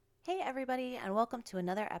Hey, everybody, and welcome to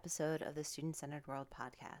another episode of the Student Centered World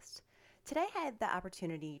podcast. Today, I had the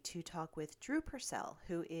opportunity to talk with Drew Purcell,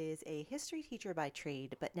 who is a history teacher by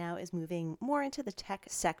trade, but now is moving more into the tech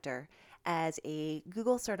sector as a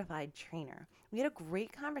Google certified trainer. We had a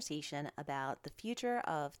great conversation about the future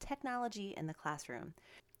of technology in the classroom.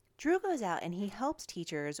 Drew goes out and he helps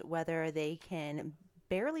teachers whether they can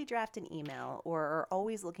barely draft an email or are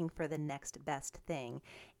always looking for the next best thing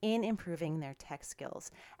in improving their tech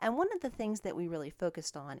skills. And one of the things that we really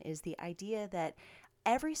focused on is the idea that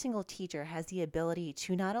every single teacher has the ability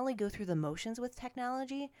to not only go through the motions with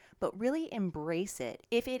technology, but really embrace it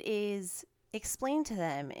if it is explained to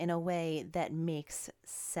them in a way that makes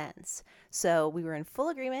sense. So we were in full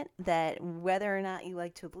agreement that whether or not you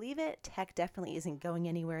like to believe it, tech definitely isn't going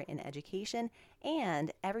anywhere in education,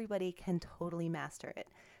 and everybody can totally master it.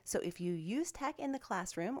 So if you use tech in the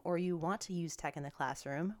classroom or you want to use tech in the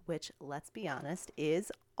classroom, which, let's be honest,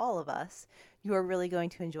 is all of us, you are really going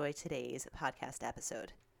to enjoy today's podcast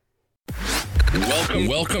episode.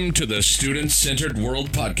 Welcome to the Student Centered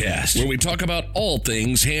World podcast, where we talk about all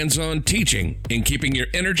things hands-on teaching and keeping your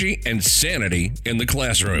energy and sanity in the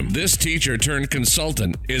classroom. This teacher turned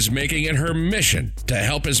consultant is making it her mission to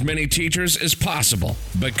help as many teachers as possible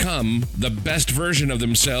become the best version of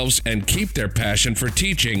themselves and keep their passion for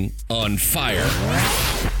teaching on fire.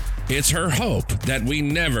 It's her hope that we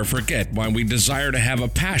never forget why we desire to have a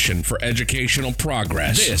passion for educational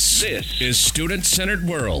progress. This is Student Centered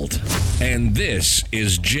World, and this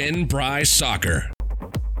is Jen Bry Soccer.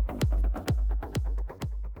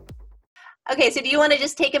 Okay, so do you want to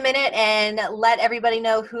just take a minute and let everybody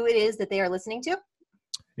know who it is that they are listening to?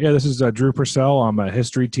 Yeah, this is Drew Purcell. I'm a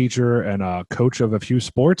history teacher and a coach of a few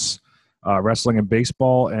sports, wrestling and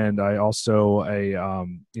baseball, and I also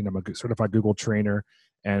I'm a certified Google trainer.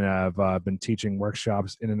 And I've been teaching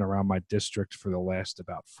workshops in and around my district for the last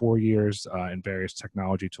about 4 years in various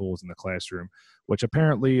technology tools in the classroom, which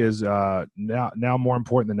apparently is now more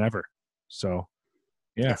important than ever. So,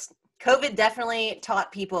 yeah. Yes. COVID definitely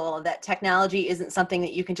taught people that technology isn't something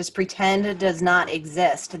that you can just pretend does not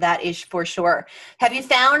exist. That is for sure. Have you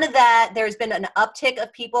found that there's been an uptick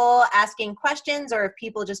of people asking questions, or have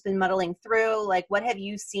people just been muddling through? Like, what have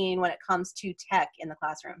you seen when it comes to tech in the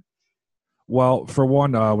classroom? Well, for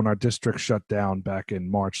one, when our district shut down back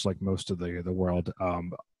in March, like most of the world,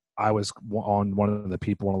 I was on one of the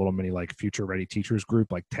people in a little mini like future ready teachers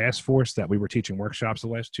group, like task force that we were teaching workshops the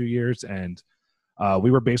last 2 years. And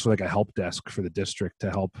we were basically like a help desk for the district to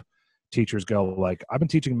help teachers go like, I've been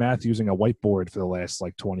teaching math using a whiteboard for the last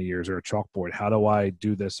like 20 years or a chalkboard. How do I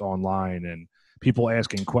do this online? And people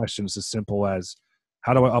asking questions as simple as,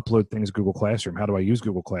 how do I upload things to Google Classroom? How do I use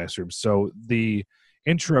Google Classroom? So the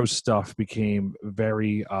intro stuff became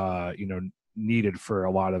very, needed for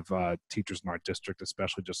a lot of teachers in our district,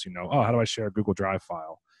 especially just, how do I share a Google Drive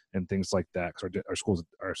file and things like that? Because our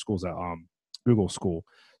schools at Google School.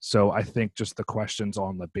 So I think just the questions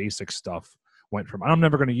on the basic stuff went from, I'm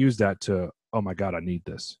never going to use that to, oh my God, I need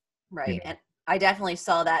this. Right. And I definitely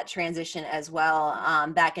saw that transition as well.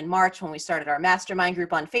 Back in March when we started our mastermind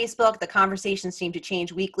group on Facebook, the conversations seemed to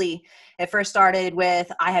change weekly. It first started with,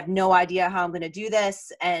 I have no idea how I'm going to do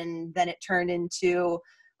this. And then it turned into,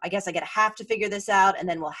 I guess I have to figure this out. And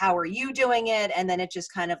then, well, how are you doing it? And then it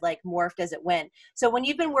just kind of like morphed as it went. So when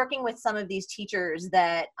you've been working with some of these teachers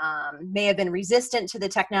that may have been resistant to the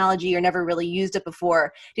technology or never really used it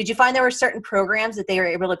before, did you find there were certain programs that they were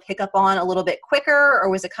able to pick up on a little bit quicker, or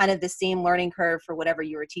was it kind of the same learning curve for whatever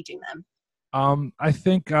you were teaching them? I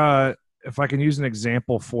think if I can use an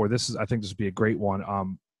example for this, I think this would be a great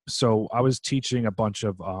one. So I was teaching a bunch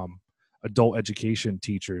of adult education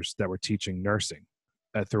teachers that were teaching nursing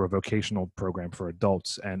through a vocational program for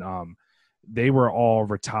adults. And they were all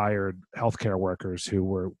retired healthcare workers who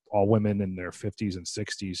were all women in their 50s and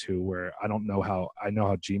 60s who were, I know how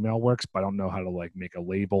Gmail works, but I don't know how to like make a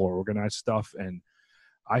label or organize stuff. And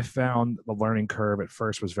I found the learning curve at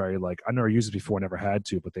first was very like, I never used it before, never had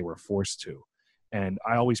to, but they were forced to. And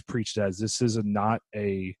I always preached as this is not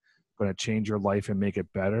going to change your life and make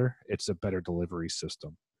it better. It's a better delivery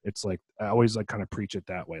system. It's like, I always like kind of preach it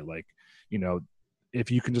that way. Like, if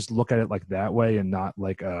you can just look at it like that way and not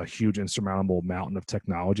like a huge insurmountable mountain of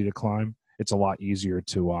technology to climb, it's a lot easier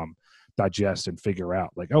to digest and figure out.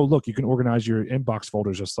 Like, oh, look, you can organize your inbox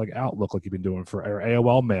folders just like Outlook, like you've been doing for or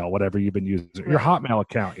AOL Mail, whatever you've been using, your Hotmail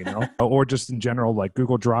account, or just in general, like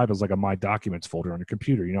Google Drive is like a My Documents folder on your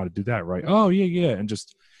computer. You know how to do that, right? Oh, yeah. And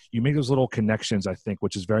just you make those little connections, I think,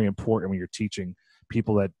 which is very important when you're teaching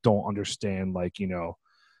people that don't understand, like,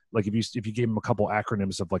 like if you gave them a couple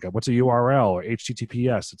acronyms of like what's a URL or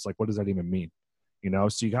HTTPS, it's like, what does that even mean?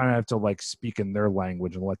 So you kind of have to like speak in their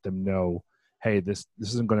language and let them know, hey, this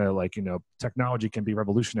isn't going to like, technology can be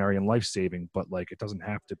revolutionary and life-saving, but like it doesn't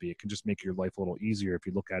have to be. It can just make your life a little easier if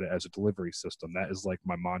you look at it as a delivery system. That is like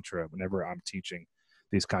my mantra whenever I'm teaching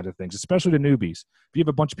these kinds of things, especially to newbies. If you have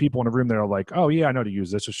a bunch of people in a room that are like, oh yeah, I know how to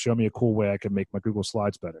use this, just show me a cool way I can make my Google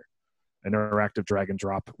Slides better. An interactive drag and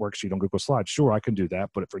drop worksheet on Google Slides. Sure, I can do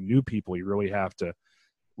that. But for new people, you really have to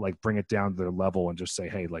like bring it down to their level and just say,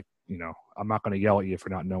 hey, like, I'm not going to yell at you for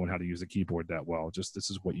not knowing how to use the keyboard that well. Just this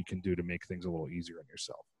is what you can do to make things a little easier on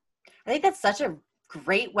yourself. I think that's such a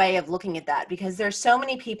great way of looking at that, because there's so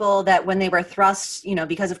many people that when they were thrust,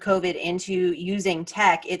 because of COVID into using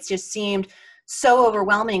tech, it just seemed so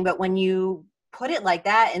overwhelming. But when you put it like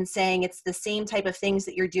that and saying it's the same type of things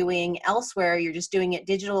that you're doing elsewhere, you're just doing it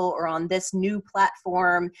digital or on this new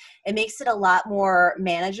platform, it makes it a lot more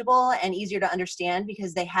manageable and easier to understand,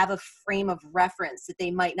 because they have a frame of reference that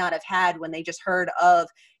they might not have had when they just heard of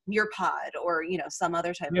Nearpod or, some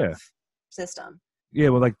other type of system. Yeah,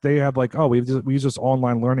 well, like they have like, oh, we use this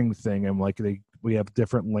online learning thing, and like we have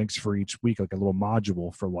different links for each week, like a little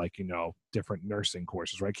module for like, different nursing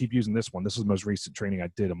courses, right? I keep using this one. This is the most recent training I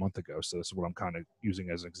did a month ago. So this is what I'm kind of using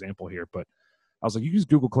as an example here. But I was like, you use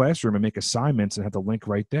Google Classroom and make assignments and have the link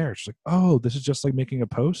right there. She's like, oh, this is just like making a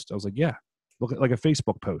post. I was like, yeah, look at like a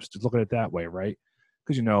Facebook post. Just look at it that way, right?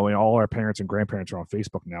 Because, and all our parents and grandparents are on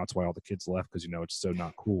Facebook now. That's why all the kids left, because, it's so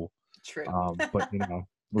not cool. True. But,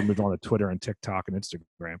 we moved on to Twitter and TikTok and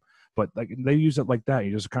Instagram. But like they use it like that.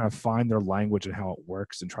 You just kind of find their language and how it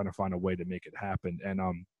works and trying to find a way to make it happen. And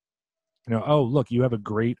oh, look, you have a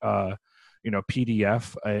great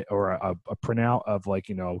PDF or a printout of like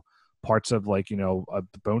parts of like a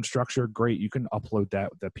bone structure. Great, you can upload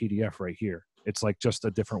that PDF right here. It's like just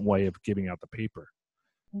a different way of giving out the paper.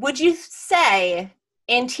 Would you say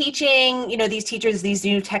in teaching, these teachers, these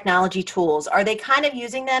new technology tools, are they kind of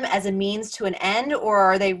using them as a means to an end, or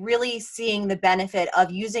are they really seeing the benefit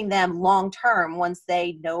of using them long-term once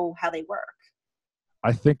they know how they work?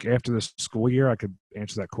 I think after this school year, I could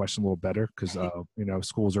answer that question a little better, because,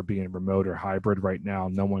 schools are being remote or hybrid right now.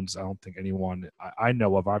 I don't think anyone I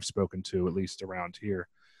know of, I've spoken to, at least around here,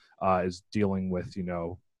 is dealing with,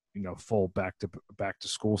 full back to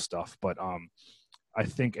school stuff. But, I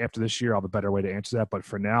think after this year, I'll have a better way to answer that. But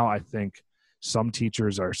for now, I think some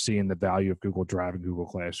teachers are seeing the value of Google Drive and Google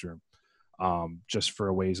Classroom, just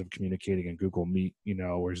for ways of communicating in Google Meet,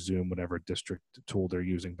 or Zoom, whatever district tool they're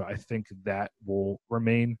using. But I think that will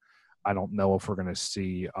remain. I don't know if we're going to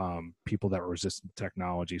see people that are resistant to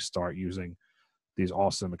technology start using these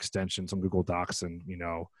awesome extensions on Google Docs and,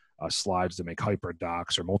 slides to make hyper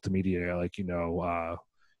docs or multimedia, like,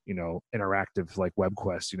 interactive like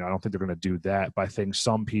WebQuest. I don't think they're going to do that, but I think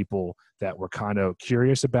some people that were kind of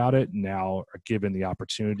curious about it now are given the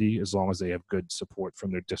opportunity, as long as they have good support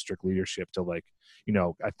from their district leadership, to like,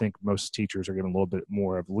 I think most teachers are given a little bit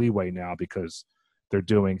more of leeway now, because they're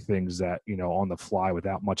doing things that, on the fly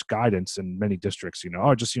without much guidance. In many districts,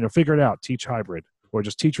 just, figure it out, teach hybrid, or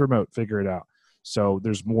just teach remote, figure it out. So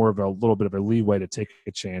there's more of a little bit of a leeway to take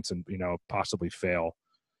a chance and, possibly fail,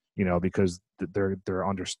 because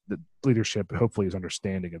the leadership hopefully is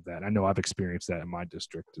understanding of that. I know I've experienced that in my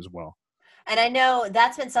district as well. And I know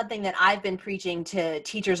that's been something that I've been preaching to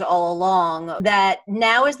teachers all along, that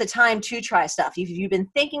now is the time to try stuff. If you've been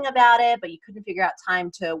thinking about it, but you couldn't figure out time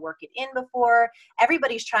to work it in before,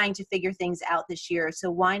 everybody's trying to figure things out this year. So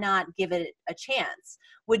why not give it a chance?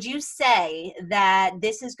 Would you say that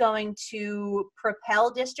this is going to propel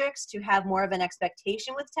districts to have more of an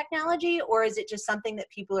expectation with technology, or is it just something that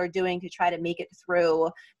people are doing to try to make it through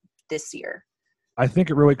this year? I think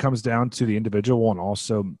it really comes down to the individual, and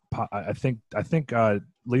also I think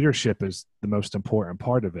leadership is the most important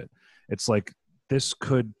part of it. It's like this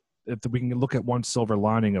could, if we can look at one silver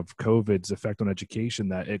lining of COVID's effect on education,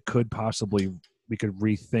 that it could possibly, we could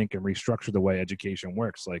rethink and restructure the way education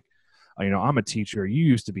works. Like, I'm a teacher. You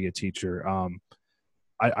used to be a teacher.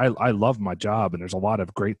 I love my job, and there's a lot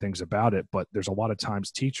of great things about it, but there's a lot of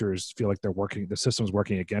times teachers feel like the system's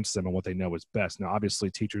working against them and what they know is best. Now,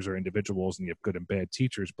 obviously teachers are individuals and you have good and bad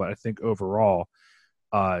teachers, but I think overall,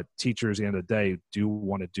 teachers at the end of the day do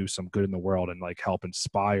want to do some good in the world and like help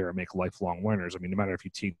inspire and make lifelong learners. I mean, no matter if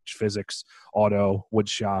you teach physics, auto, wood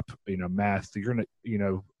shop, math, you're going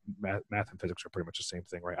to, math and physics are pretty much the same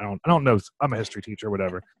thing, right? I don't know. I'm a history teacher,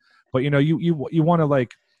 whatever, but you want to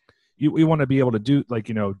like, you want to be able to do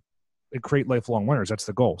like, create lifelong learners. That's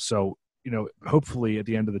the goal. So, hopefully at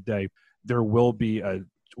the end of the day, there will be a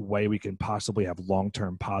way we can possibly have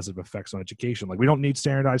long-term positive effects on education. Like, we don't need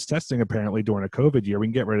standardized testing apparently during a COVID year. We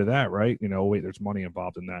can get rid of that, right? There's money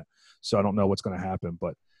involved in that. So I don't know what's going to happen,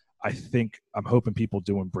 but I'm hoping people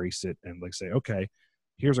do embrace it and like say, okay,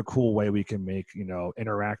 here's a cool way we can make,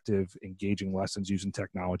 interactive, engaging lessons using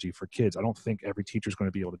technology for kids. I don't think every teacher is going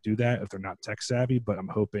to be able to do that if they're not tech savvy, but I'm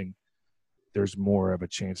hoping there's more of a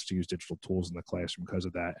chance to use digital tools in the classroom because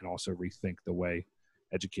of that, and also rethink the way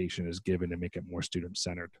education is given and make it more student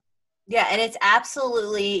centered. Yeah, and it's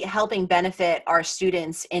absolutely helping benefit our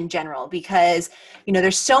students in general because,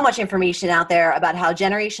 there's so much information out there about how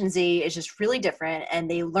Generation Z is just really different and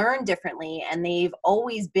they learn differently and they've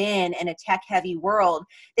always been in a tech-heavy world.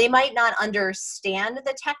 They might not understand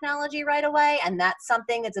the technology right away, and that's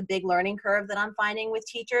something that's a big learning curve that I'm finding with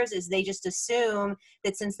teachers is they just assume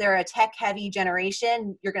that since they're a tech-heavy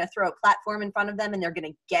generation, you're going to throw a platform in front of them and they're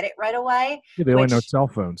going to get it right away. Yeah, they only know cell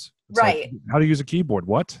phones. It's like, Right. how to use a keyboard.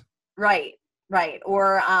 What? Right, right.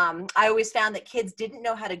 Or I always found that kids didn't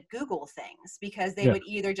know how to Google things because they Yeah. would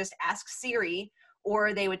either just ask Siri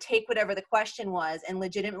or they would take whatever the question was and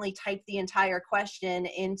legitimately type the entire question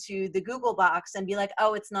into the Google box and be like,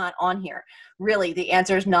 oh, it's not on here. Really, the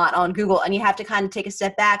answer is not on Google. And you have to kind of take a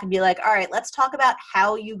step back and be like, all right, let's talk about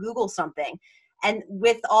how you Google something. And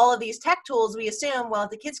with all of these tech tools, we assume, well, if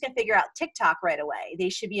the kids can figure out TikTok right away, they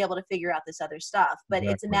should be able to figure out this other stuff. But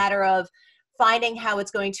It's a matter of finding how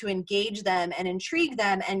it's going to engage them and intrigue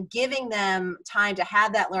them and giving them time to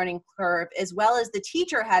have that learning curve, as well as the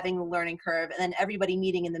teacher having the learning curve, and then everybody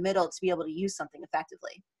meeting in the middle to be able to use something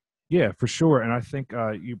effectively. Yeah, for sure. And I think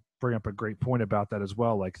you bring up a great point about that as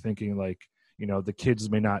well. Like thinking like, the kids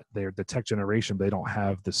may not, they're the tech generation, but they don't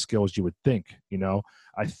have the skills you would think,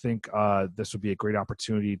 I think this would be a great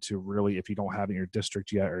opportunity to really, if you don't have it in your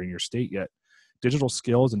district yet or in your state yet, digital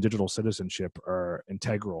skills and digital citizenship are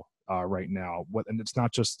integral right now. And it's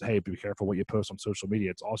not just, hey, be careful what you post on social media.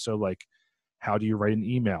 It's also like, how do you write an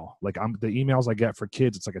email? Like the emails I get for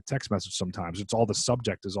kids, it's like a text message sometimes. It's all the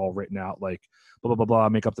subject is all written out like blah, blah, blah, blah,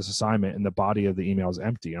 make up this assignment and the body of the email is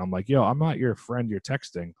empty. And I'm like, yo, I'm not your friend you're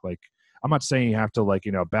texting. Like, I'm not saying you have to like,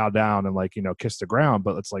 bow down and like, kiss the ground,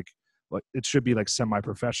 but it's like it should be like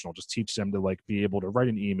semi-professional. Just teach them to like be able to write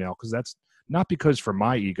an email. Cause that's not because for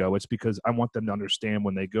my ego, it's because I want them to understand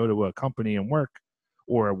when they go to a company and work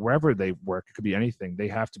or wherever they work, it could be anything. They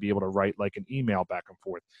have to be able to write like an email back and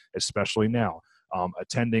forth, especially now.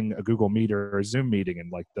 Attending a Google Meet or a Zoom meeting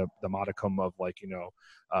and like the modicum of like,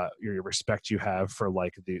 your respect you have for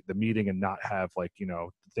like the meeting and not have like, the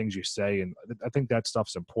things you say. And I think that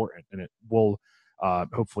stuff's important and it will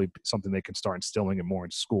hopefully be something they can start instilling it more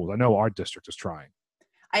in schools. I know our district is trying.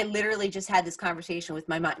 I literally just had this conversation with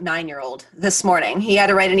my 9-year-old this morning. He had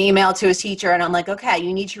to write an email to his teacher and I'm like, okay,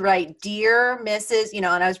 you need to write Dear Mrs., and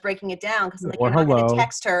I was breaking it down because I'm like, you're not going to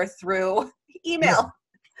text her through email.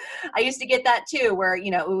 Yeah. I used to get that too, where,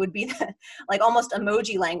 it would be like almost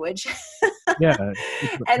emoji language. Yeah.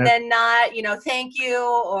 And then not, thank you,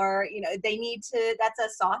 or, they need to, that's a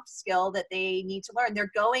soft skill that they need to learn.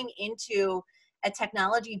 They're going into a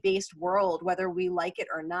technology-based world, whether we like it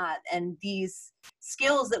or not. And these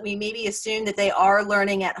skills that we maybe assume that they are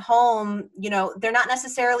learning at home, they're not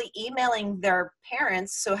necessarily emailing their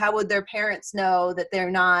parents. So how would their parents know that they're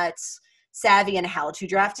not savvy in how to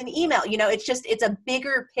draft an email? It's a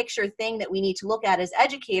bigger picture thing that we need to look at as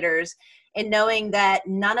educators, and knowing that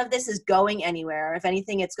none of this is going anywhere. If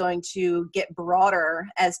anything, it's going to get broader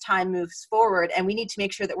as time moves forward. And we need to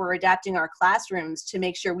make sure that we're adapting our classrooms to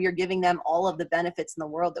make sure we are giving them all of the benefits in the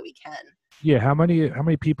world that we can. Yeah. How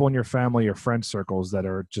many people in your family or friend circles that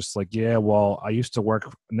are just like, yeah, well, I used to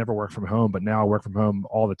never work from home, but now I work from home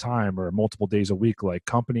all the time or multiple days a week, like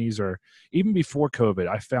companies, or even before COVID,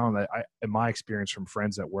 I found that in my experience from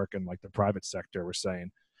friends that work in like the private sector were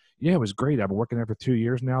saying, yeah, it was great. I've been working there for 2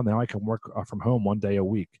 years now. Now I can work from home 1 day a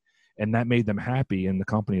week. And that made them happy. And the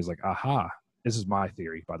company is like, aha, this is my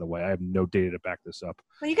theory, by the way. I have no data to back this up.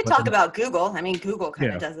 Well, you could talk about Google. I mean, Google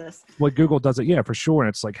kind of does this. Well, Google does it. Yeah, for sure. And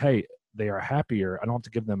it's like, hey, they are happier. I don't have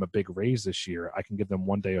to give them a big raise this year. I can give them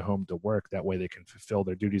 1 day at home to work. That way they can fulfill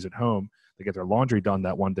their duties at home. They get their laundry done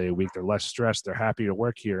that 1 day a week. They're less stressed. They're happy to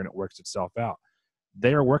work here and it works itself out.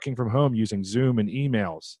 They are working from home using Zoom and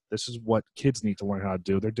emails. This is what kids need to learn how to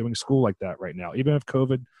do. They're doing school like that right now. Even if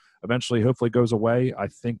COVID eventually hopefully goes away, I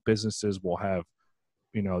think businesses will have,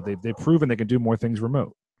 they've proven they can do more things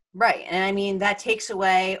remote. Right. And I mean, that takes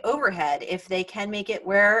away overhead. If they can make it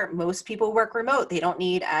where most people work remote, they don't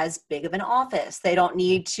need as big of an office. They don't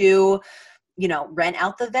need to, rent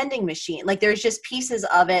out the vending machine. Like there's just pieces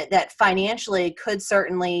of it that financially could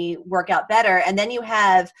certainly work out better. And then you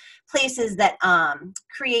have places that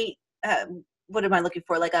create what am I looking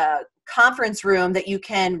for? Like a conference room that you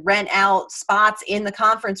can rent out spots in the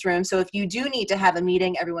conference room. So if you do need to have a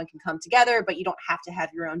meeting, everyone can come together, but you don't have to have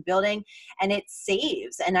your own building, and it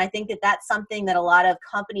saves. And I think that that's something that a lot of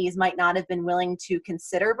companies might not have been willing to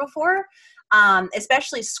consider before.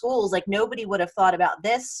 Especially schools, like nobody would have thought about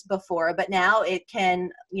this before, but now it can,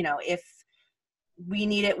 if we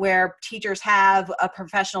need it where teachers have a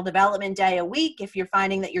professional development day a week, if you're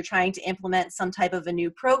finding that you're trying to implement some type of a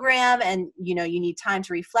new program and, you need time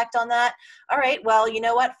to reflect on that. All right, well, you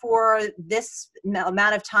know what, for this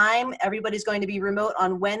amount of time, everybody's going to be remote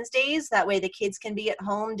on Wednesdays. That way the kids can be at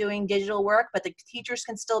home doing digital work, but the teachers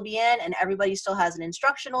can still be in, and everybody still has an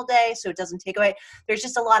instructional day, so it doesn't take away. There's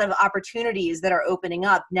just a lot of opportunities that are opening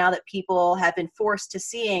up now that people have been forced to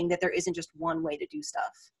seeing that there isn't just one way to do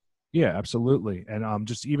stuff. Yeah, absolutely. And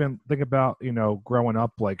just even think about, growing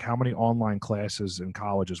up, like how many online classes in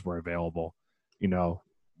colleges were available,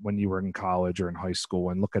 when you were in college or in high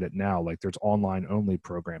school, and look at it now, like there's online only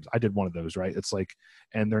programs. I did one of those, right? It's like,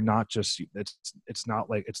 and they're not just, it's not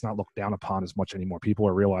looked down upon as much anymore. People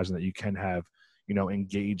are realizing that you can have,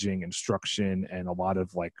 engaging instruction and a lot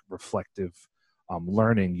of like reflective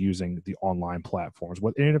learning using the online platforms.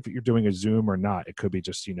 And if you're doing a Zoom or not, it could be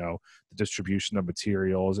just, the distribution of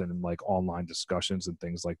materials and like online discussions and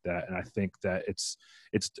things like that. And I think that it's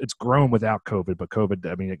grown without COVID, but COVID,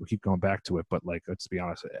 I mean, we keep going back to it, but like, let's be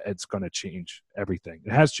honest, it's going to change everything.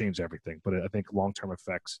 It has changed everything, but I think long-term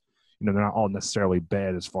effects, they're not all necessarily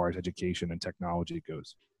bad as far as education and technology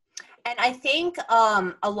goes. And I think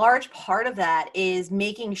a large part of that is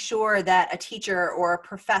making sure that a teacher or a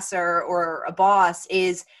professor or a boss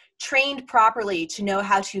is trained properly to know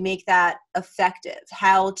how to make that effective,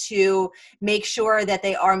 how to make sure that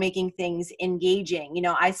they are making things engaging.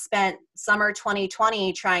 I spent summer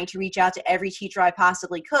 2020 trying to reach out to every teacher I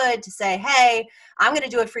possibly could to say, hey, I'm going to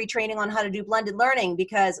do a free training on how to do blended learning,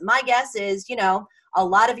 because my guess is, a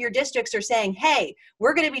lot of your districts are saying, hey,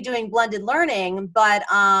 we're going to be doing blended learning, but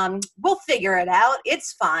we'll figure it out.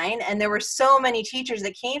 It's fine. And there were so many teachers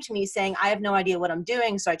that came to me saying, I have no idea what I'm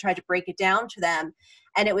doing. So I tried to break it down to them.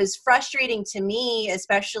 And it was frustrating to me,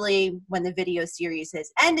 especially when the video series has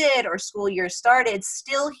ended or school year started,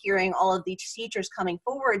 still hearing all of these teachers coming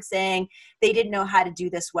forward saying they didn't know how to do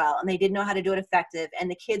this well, and they didn't know how to do it effective, and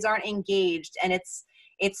the kids aren't engaged. And it's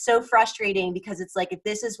so frustrating, because it's like, if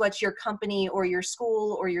this is what your company or your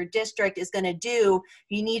school or your district is going to do,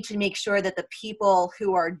 you need to make sure that the people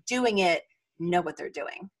who are doing it know what they're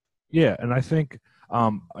doing. Yeah. And I think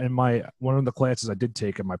in one of the classes I did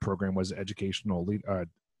take in my program was educational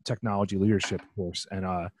technology leadership course. And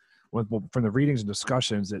from the readings and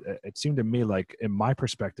discussions, it seemed to me like, in my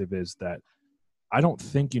perspective, is that I don't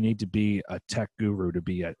think you need to be a tech guru to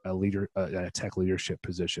be a leader, a tech leadership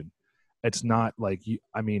position. It's not like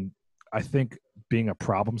I think being a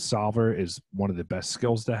problem solver is one of the best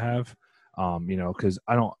skills to have, because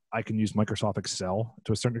I can use Microsoft Excel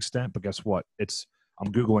to a certain extent, but guess what?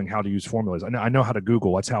 I'm Googling how to use formulas. I know how to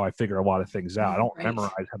Google. That's how I figure a lot of things out. I don't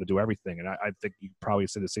memorize how to do everything. And I think you probably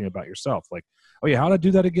say the same about yourself. Like, oh yeah, how to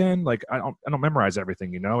do that again? Like, I don't memorize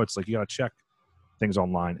everything, It's like, you got to check things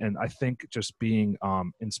online. And I think just being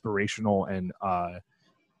inspirational and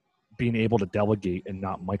being able to delegate and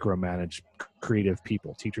not micromanage creative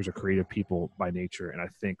people. Teachers are creative people by nature. And I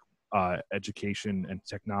think education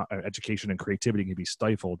and creativity can be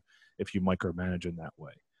stifled if you micromanage in that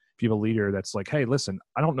way. If you have a leader that's like, hey, listen,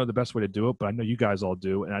 I don't know the best way to do it, but I know you guys all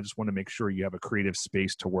do. And I just want to make sure you have a creative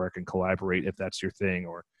space to work and collaborate if that's your thing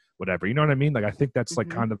or whatever. You know what I mean? Like, I think that's like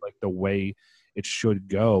kind of like the way it should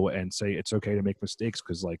go, and say it's okay to make mistakes,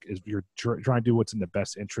 because like, if you're trying to do what's in the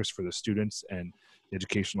best interest for the students and the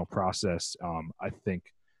educational process, I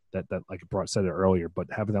think that like Brett said it earlier, but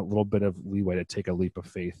having that little bit of leeway to take a leap of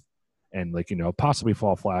faith and like, possibly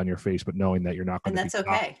fall flat on your face, but knowing that you're not going to be stopped.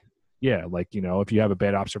 And that's okay. Yeah. Like, if you have a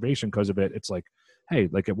bad observation because of it, it's like, hey,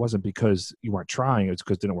 like, it wasn't because you weren't trying, it's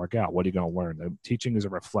because it didn't work out. What are you going to learn? Teaching is a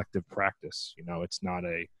reflective practice. It's not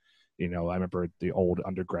I remember the old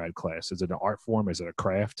undergrad class. Is it an art form? Is it a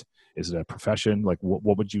craft? Is it a profession? Like,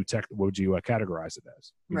 what would you categorize it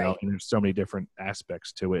as? And there's so many different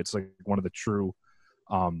aspects to it. It's like one of the true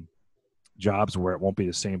jobs where it won't be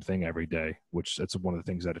the same thing every day, which that's one of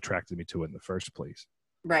the things that attracted me to it in the first place.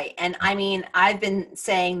 Right. And I mean, I've been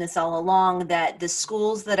saying this all along, that the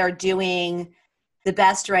schools that are doing the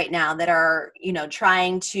best right now, that are,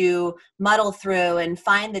 trying to muddle through and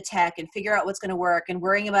find the tech and figure out what's going to work and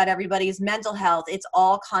worrying about everybody's mental health, it's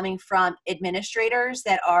all coming from administrators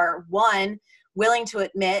that are, one, willing to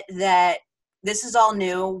admit that this is all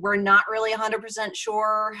new. We're not really 100%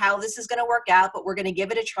 sure how this is going to work out, but we're going to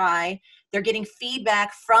give it a try. They're getting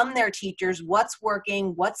feedback from their teachers. What's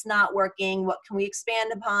working, what's not working, what can we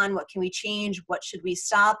expand upon, what can we change, what should we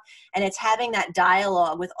stop? And it's having that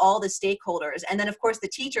dialogue with all the stakeholders. And then, of course, the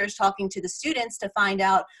teachers talking to the students to find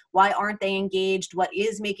out why aren't they engaged, what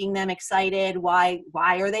is making them excited, why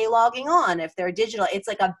are they logging on if they're digital. It's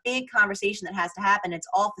like a big conversation that has to happen. It's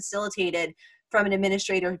all facilitated from an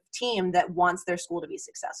administrative team that wants their school to be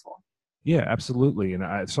successful. Yeah, absolutely.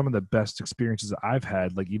 And some of the best experiences I've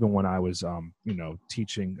had, like even when I was,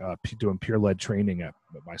 teaching, doing peer-led training at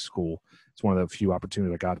my school, it's one of the few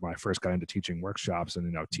opportunities I got when I first got into teaching workshops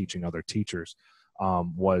and, teaching other teachers,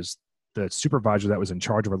 was the supervisor that was in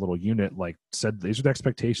charge of our little unit, like said, these are the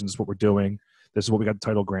expectations, this is what we're doing. This is what we got the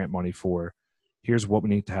title grant money for. Here's what we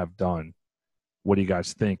need to have done. What do you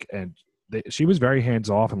guys think? And she was very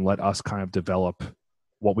hands-off and let us kind of develop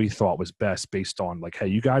what we thought was best based on like, hey,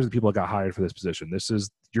 you guys are the people that got hired for this position. This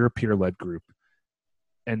is your peer-led group.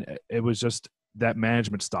 And it was just that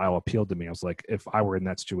management style appealed to me. I was like, if I were in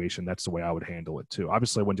that situation, that's the way I would handle it too.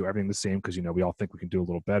 Obviously I wouldn't do everything the same because, we all think we can do a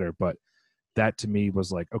little better, but that to me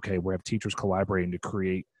was like, okay, we have teachers collaborating to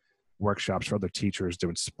create workshops for other teachers to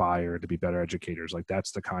inspire, to be better educators. Like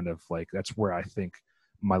that's the kind of like, that's where I think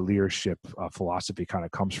my leadership philosophy kind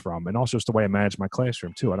of comes from. And also just the way I manage my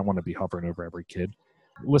classroom too. I don't want to be hovering over every kid.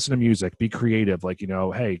 Listen to music, be creative, like,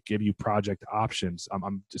 hey, give you project options.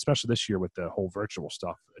 I'm especially this year with the whole virtual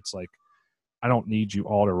stuff. It's like, I don't need you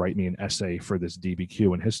all to write me an essay for this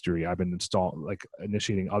DBQ in history. I've been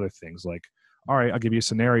initiating other things like, all right, I'll give you a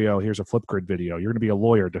scenario. Here's a Flipgrid video. You're going to be a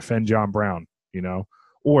lawyer, defend John Brown,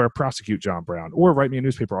 or prosecute John Brown, or write me a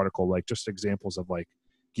newspaper article, like just examples of like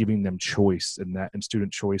giving them choice. And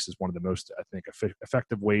student choice is one of the most, I think,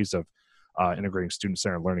 effective ways of integrating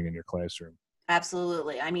student-centered learning in your classroom.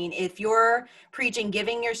 Absolutely. I mean, if you're preaching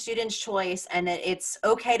giving your students choice and it's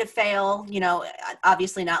okay to fail,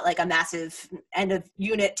 obviously not like a massive end of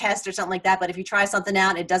unit test or something like that, but if you try something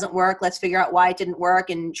out and it doesn't work, let's figure out why it didn't work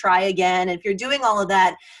and try again. And if you're doing all of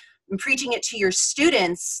that and preaching it to your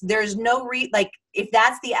students, there's no if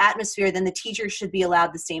that's the atmosphere, then the teachers should be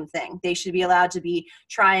allowed the same thing. They should be allowed to be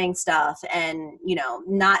trying stuff and,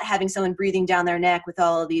 not having someone breathing down their neck with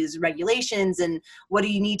all of these regulations and what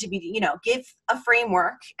do you need to be, give a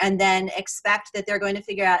framework and then expect that they're going to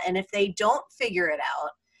figure out. And if they don't figure it out,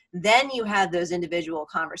 then you have those individual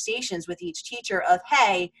conversations with each teacher of,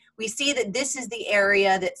 hey, we see that this is the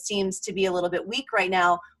area that seems to be a little bit weak right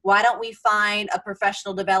now. Why don't we find a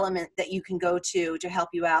professional development that you can go to help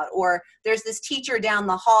you out? Or there's this teacher down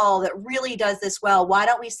the hall that really does this well. Why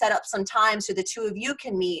don't we set up some time so the two of you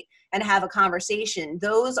can meet and have a conversation?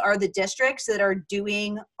 Those are the districts that are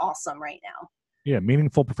doing awesome right now. Yeah,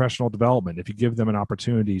 meaningful professional development. If you give them an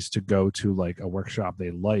opportunities to go to like a workshop they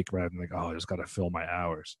like, rather than like, oh, I just got to fill my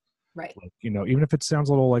hours. Right. Like, even if it sounds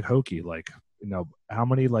a little like hokey, like, how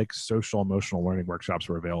many like social emotional learning workshops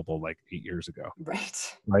were available like 8 years ago?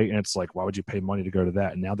 Right. Right. And it's like, why would you pay money to go to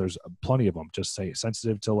that? And now there's plenty of them, just say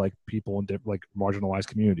sensitive to like people in like marginalized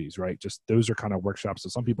communities, right? Just those are kind of workshops that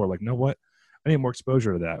some people are like, know what? I need more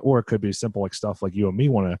exposure to that. Or it could be simple like stuff like you and me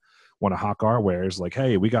want to hawk our wares, like,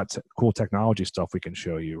 hey, we got cool technology stuff we can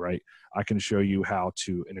show you, right? I can show you how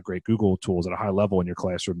to integrate Google tools at a high level in your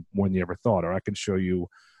classroom more than you ever thought. Or I can show you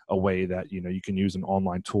a way that, you can use an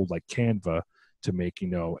online tool like Canva to make,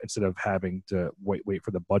 instead of having to wait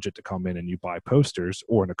for the budget to come in and you buy posters,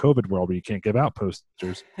 or in a COVID world where you can't give out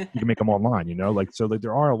posters, you can make them online, so like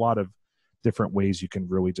there are a lot of different ways you can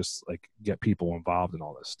really just like get people involved in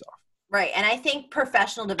all this stuff. Right. And I think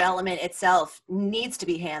professional development itself needs to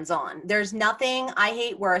be hands-on. There's nothing I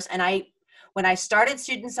hate worse. And when I started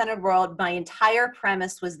Student-Centered World, my entire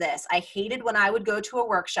premise was this. I hated when I would go to a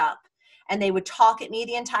workshop and they would talk at me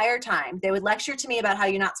the entire time. They would lecture to me about how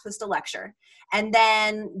you're not supposed to lecture. And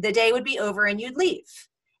then the day would be over and you'd leave.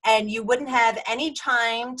 And you wouldn't have any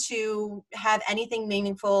time to have anything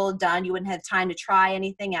meaningful done. You wouldn't have time to try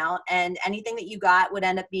anything out. And anything that you got would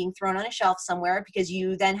end up being thrown on a shelf somewhere because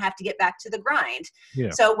you then have to get back to the grind. Yeah.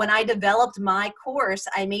 So when I developed my course,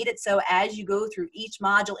 I made it so as you go through each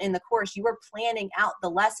module in the course, you are planning out the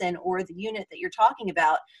lesson or the unit that you're talking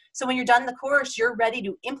about. So when you're done the course, you're ready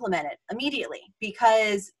to implement it immediately,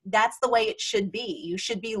 because that's the way it should be. You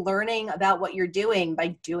should be learning about what you're doing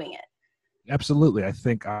by doing it. Absolutely. I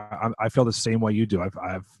think I feel the same way you do.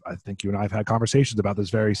 I think you and I have had conversations about this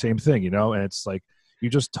very same thing, and it's like, you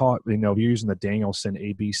just taught, you're using the Danielson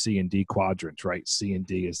A, B, C, and D quadrants, right? C and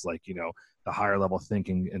D is like, the higher level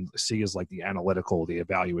thinking, and C is like the analytical, the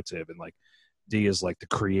evaluative, and like D is like the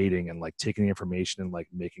creating and like taking the information and like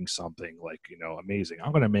making something like, amazing.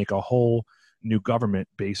 I'm going to make a whole new government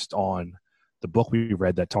based on the book we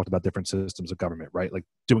read that talked about different systems of government, right? Like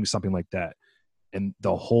doing something like that. And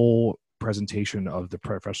the whole presentation of the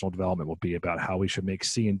professional development will be about how we should make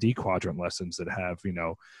C and D quadrant lessons that have,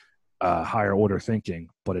 higher order thinking,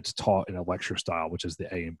 but it's taught in a lecture style, which is the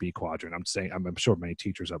A and B quadrant. I'm sure many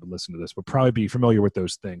teachers that would listen to this would probably be familiar with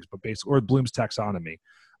those things, but basically, or Bloom's taxonomy.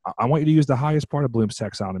 I want you to use the highest part of Bloom's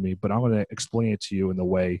taxonomy, but I'm going to explain it to you in the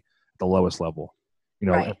way, the lowest level,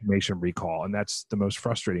 Right. information recall. And that's the most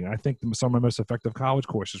frustrating. I think some of my most effective college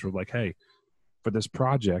courses were like, hey, for this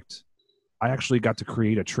project, I actually got to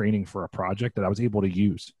create a training for a project that I was able to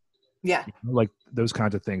use. Yeah. Like those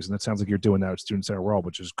kinds of things. And it sounds like you're doing that at Student Center World,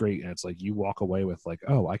 which is great. And it's like you walk away with like,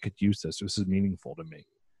 oh, I could use this. This is meaningful to me.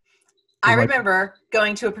 I remember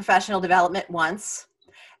going to a professional development once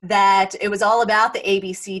that it was all about the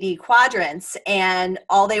ABCD quadrants, and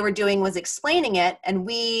all they were doing was explaining it. And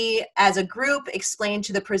we, as a group, explained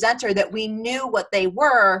to the presenter that we knew what they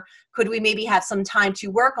were. Could we maybe have some time to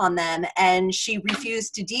work on them? And she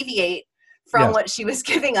refused to deviate from what she was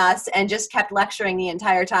giving us and just kept lecturing the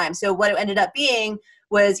entire time. So what it ended up being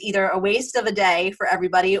was either a waste of a day for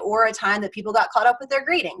everybody or a time that people got caught up with their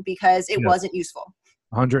grading because it wasn't useful.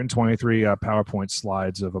 123 PowerPoint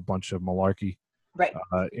slides of a bunch of malarkey. Right.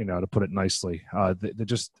 To put it nicely,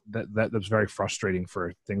 that was very frustrating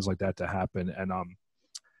for things like that to happen. And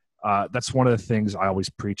that's one of the things I always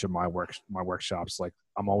preach in my workshops. Like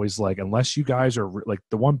I'm always like, unless you guys are like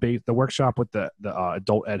the workshop with the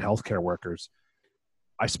adult ed healthcare workers,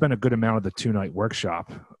 I spent a good amount of the 2-night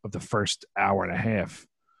workshop of the first hour and a half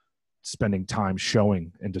spending time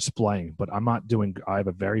showing and displaying, but I have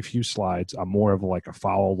a very few slides. I'm more of like a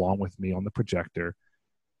follow along with me on the projector.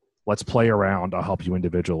 Let's play around. I'll help you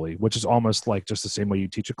individually, which is almost like just the same way you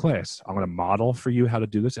teach a class. I'm going to model for you how to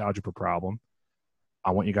do this algebra problem.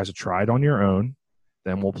 I want you guys to try it on your own.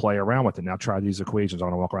 Then we'll play around with it. Now try these equations. I'm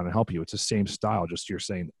going to walk around and help you. It's the same style, just you're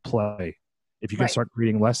saying play. If you can start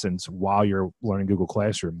creating lessons while you're learning Google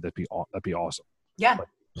Classroom, that'd be awesome. Yeah. Like,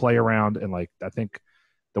 play around. And like, I think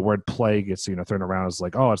the word play gets, thrown around as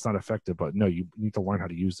like, oh, it's not effective, but no, you need to learn how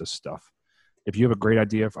to use this stuff. If you have a great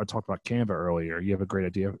idea, I talked about Canva earlier, you have a great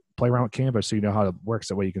idea, play around with Canva so you know how it works.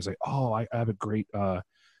 That way you can say, oh, I have a great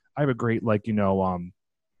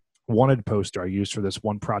wanted poster I used for this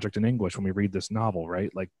one project in English when we read this novel, right?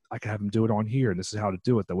 Like I can have them do it on here and this is how to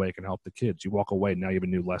do it the way it can help the kids. You walk away and now you have a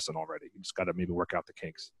new lesson already. You just got to maybe work out the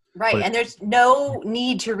kinks. Right. And there's no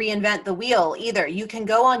need to reinvent the wheel either. You can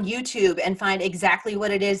go on YouTube and find exactly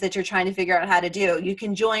what it is that you're trying to figure out how to do. You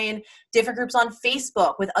can join different groups on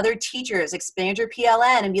Facebook with other teachers, expand your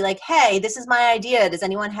PLN and be like, hey, this is my idea. Does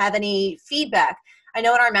anyone have any feedback? I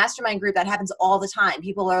know in our mastermind group that happens all the time.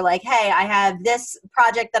 People are like, hey, I have this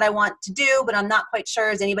project that I want to do, but I'm not quite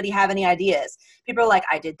sure. Does anybody have any ideas? People are like,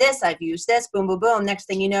 I did this, I've used this, boom, boom, boom. Next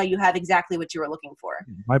thing you know, you have exactly what you were looking for.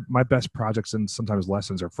 My best projects and sometimes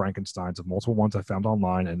lessons are Frankensteins of multiple ones I found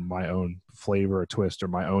online and my own flavor or twist or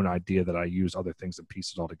my own idea that I use other things and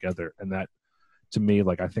pieces all together. And that, to me,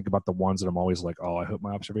 like I think about the ones that I'm always like, oh, I hope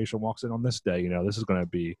my observation walks in on this day. This is going to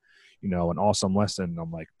be, an awesome lesson.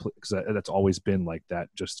 I'm like, because that's always been like that,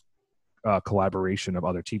 just collaboration of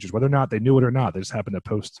other teachers, whether or not they knew it or not. They just happened to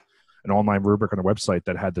post an online rubric on a website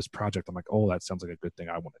that had this project. I'm like, oh, that sounds like a good thing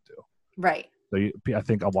I want to do. Right. So I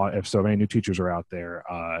think if so many new teachers are out there,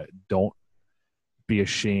 don't be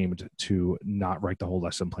ashamed to not write the whole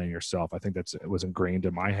lesson plan yourself. I think it was ingrained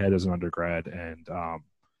in my head as an undergrad, and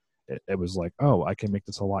it was like, oh, I can make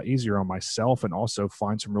this a lot easier on myself and also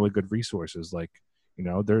find some really good resources. Like,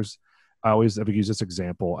 I always use this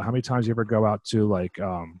example. How many times you ever go out to like,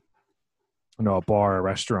 a bar or a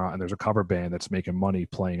restaurant and there's a cover band that's making money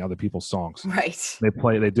playing other people's songs. Right.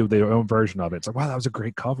 They do their own version of it. It's like, wow, that was a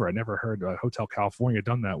great cover. I never heard Hotel California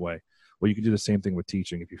done that way. Well, you can do the same thing with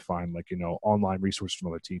teaching if you find like, online resources from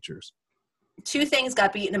other teachers. 2 things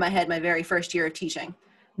got beaten in my head my very first year of teaching.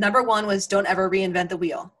 Number 1 was don't ever reinvent the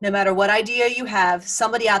wheel. No matter what idea you have,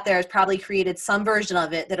 somebody out there has probably created some version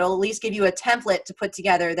of it that'll at least give you a template to put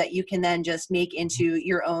together that you can then just make into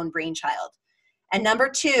your own brainchild. And number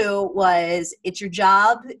 2 was it's your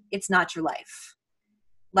job, it's not your life.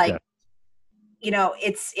 Like,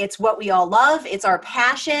 it's what we all love. It's our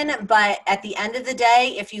passion. But at the end of the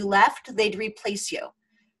day, if you left, they'd replace you.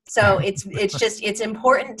 So it's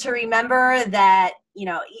important to remember that,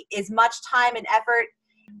 as much time and effort,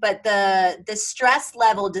 but the stress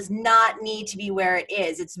level does not need to be where it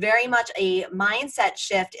is. It's very much a mindset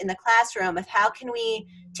shift in the classroom of how can we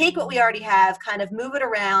take what we already have, kind of move it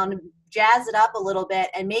around, jazz it up a little bit,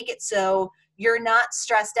 and make it so you're not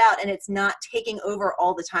stressed out and it's not taking over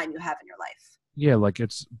all the time you have in your life. Yeah, like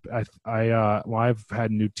I've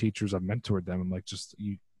had new teachers, I've mentored them. I'm like,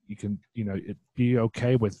 you can, be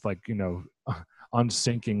okay with like,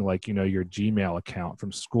 unsyncing like, your Gmail account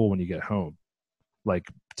from school when you get home. Like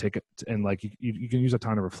take it and like you can use that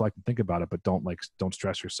time to reflect and think about it, but don't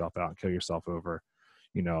stress yourself out and kill yourself over,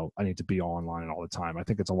 I need to be online all the time. I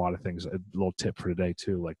think it's a lot of things. A little tip for today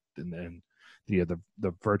too, like and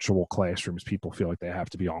the virtual classrooms, people feel like they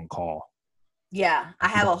have to be on call. Yeah, I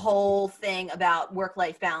have a whole thing about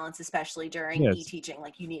work-life balance, especially during Yes. e-teaching.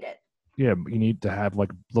 Like you need it. Yeah, you need to have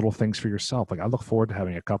like little things for yourself. Like I look forward to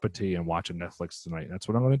having a cup of tea and watching Netflix tonight. That's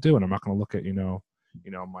what I'm going to do, and I'm not going to look at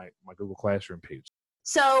my Google Classroom page.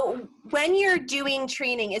 So when you're doing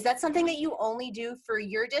training, is that something that you only do for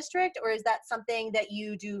your district, or is that something that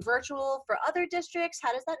you do virtual for other districts?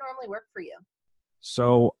 How does that normally work for you?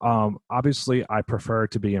 So obviously, I prefer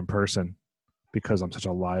to be in person because I'm such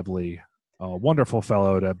a lively, wonderful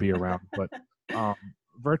fellow to be around. But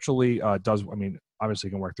virtually does. I mean, obviously,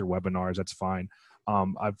 you can work through webinars. That's fine.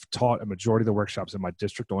 I've taught a majority of the workshops in my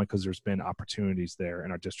district only because there's been opportunities there,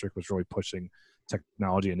 and our district was really pushing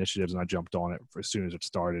technology initiatives, and I jumped on it as soon as it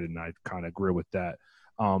started, and I kind of grew with that.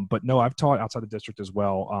 But no, I've taught outside the district as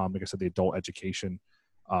well. Like I said, the adult education,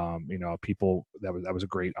 people that was a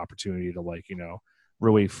great opportunity to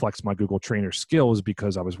really flex my Google Trainer skills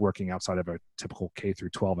because I was working outside of a typical K through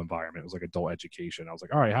 12 environment. It was like adult education. I was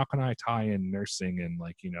like, all right, how can I tie in nursing and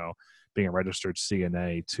being a registered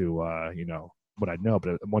CNA to what I know? But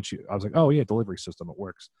I was like, oh yeah, delivery system, it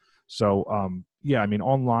works. So yeah, I mean,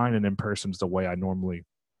 online and in person is the way I normally.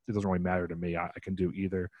 It doesn't really matter to me. I can do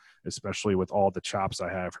either, especially with all the chops I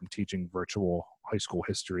have from teaching virtual high school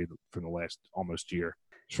history from the last almost year.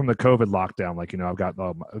 From the COVID lockdown,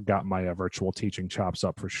 I've got my virtual teaching chops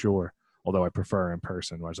up for sure. Although I prefer in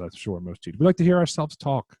person, as I'm sure most teachers. We like to hear ourselves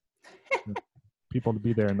talk. People to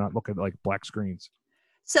be there and not look at like black screens.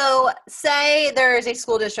 So say there's a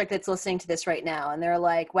school district that's listening to this right now, and they're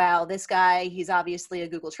like, wow, this guy, he's obviously a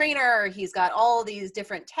Google trainer. He's got all these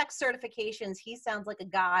different tech certifications. He sounds like a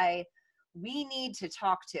guy we need to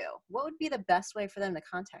talk to. What would be the best way for them to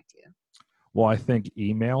contact you? Well, I think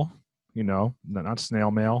email, not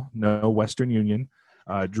snail mail, no Western Union,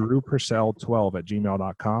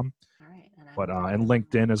 drewpurcell12@gmail.com. All right. But and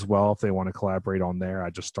LinkedIn as well, if they want to collaborate on there. I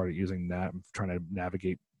just started using that. I'm trying to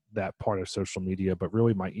navigate that part of social media, but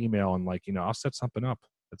really my email and I'll set something up.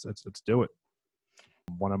 Let's do it.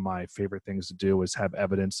 One of my favorite things to do is have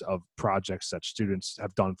evidence of projects that students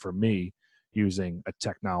have done for me using a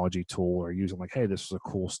technology tool or using hey, this was a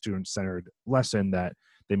cool student-centered lesson that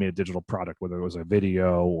they made a digital product, whether it was a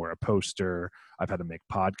video or a poster. I've had to make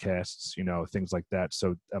podcasts, things like that.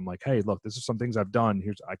 So I'm like, hey, look, this is some things I've done.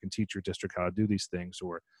 I can teach your district how to do these things,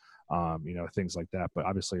 or things like that. But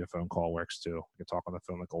obviously a phone call works too. I can talk on the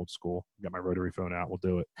phone like old school. Got my rotary phone out. We'll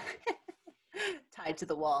do it. Tied to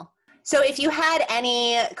the wall. So if you had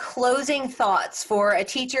any closing thoughts for a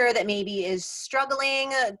teacher that maybe is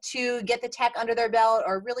struggling to get the tech under their belt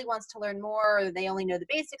or really wants to learn more, or they only know the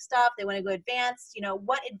basic stuff, they want to go advanced,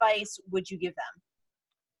 what advice would you give them?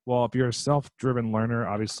 Well, if you're a self-driven learner,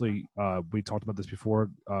 obviously, we talked about this before,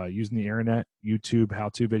 using the internet, YouTube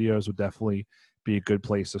how-to videos would definitely be a good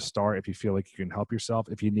place to start if you feel like you can help yourself.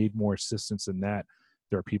 If you need more assistance in that,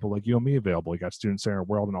 there are people like you and me available. You got Student Center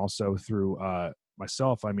World, and also through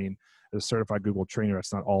myself. I mean, as a certified Google trainer,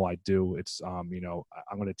 that's not all I do. It's, I'm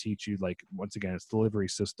going to teach you, once again, it's delivery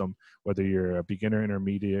system, whether you're a beginner,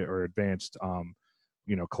 intermediate, or advanced,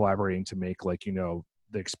 collaborating to make the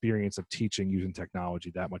experience of teaching using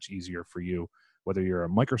technology that much easier for you, whether you're a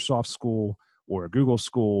Microsoft school or a Google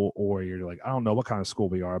school, or you're I don't know what kind of school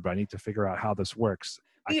we are, but I need to figure out how this works.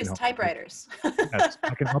 We use typewriters. Yes,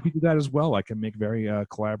 I can help you do that as well. I can make very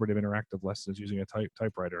collaborative, interactive lessons using a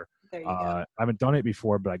typewriter. There you go. I haven't done it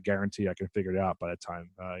before, but I guarantee I can figure it out by the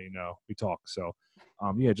time, we talk. So,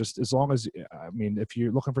 just as long as, if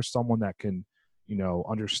you're looking for someone that can,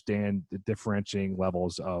 understand the differentiating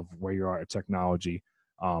levels of where you are at technology,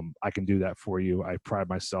 I can do that for you. I pride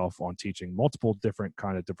myself on teaching multiple different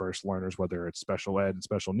kind of diverse learners, whether it's special ed and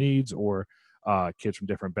special needs or kids from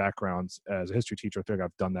different backgrounds. As a history teacher, I think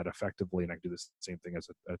I've done that effectively, and I can do the same thing as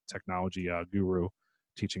a technology guru,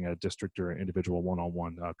 teaching at a district or individual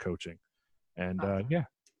one-on-one coaching. And yeah.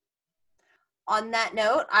 On that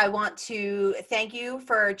note, I want to thank you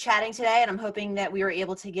for chatting today, and I'm hoping that we were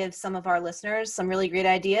able to give some of our listeners some really great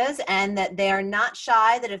ideas, and that they are not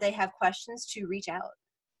shy, that if they have questions, to reach out.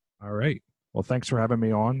 All right. Well, thanks for having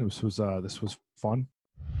me on. This was fun.